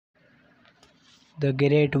the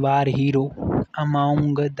Great War hero.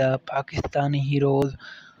 Among the Pakistani heroes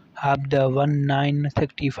of the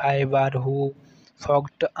 1965 war who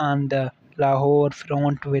fought on the Lahore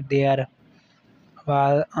front with their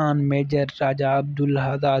was on Major Raja Abdul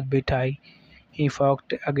Aziz Bhittai. He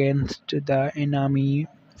fought against the enemy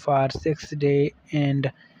for 6 days and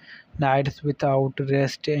nights without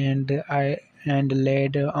rest and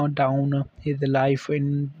laid down his life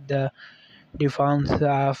in the defense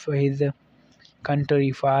of his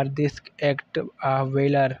country. For this act of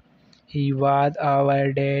valor, he was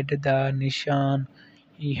awarded the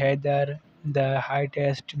Nishan-e-Haider, the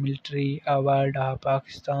highest military award of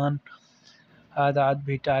Pakistan. Azad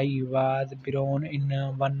Bhittai was born in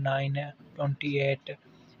 1928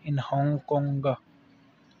 in Hong Kong,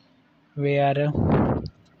 where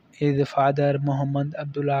his father Muhammad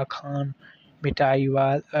Abdullah Khan Bhittai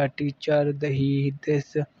was a teacher.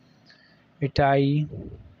 This Bhittai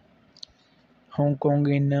Hong Kong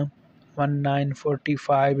in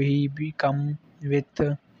 1945. He came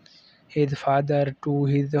with his father to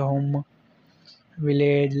his home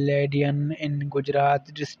village Ladian in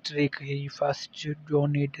Gujarat district. He first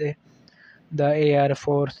joined the Air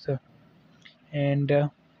Force and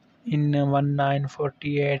in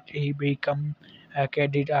 1948 he became a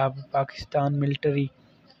cadet of Pakistan Military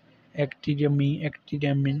Academy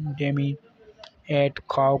at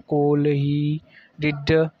Kabul. He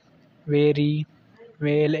did very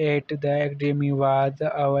well at the academy, was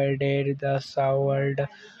awarded the Sword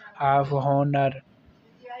of Honor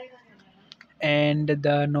and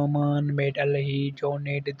the Noman Medal. He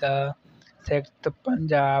joined the 6th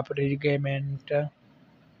Punjab Regiment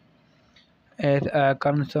as a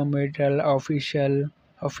consummate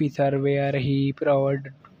officer where he proved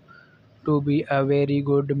to be a very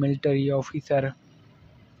good military officer.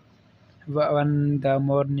 On the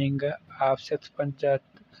morning of 6th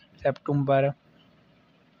September,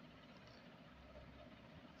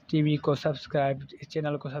 TV को subscribe इस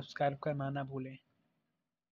channel को subscribe करना ना भूलें।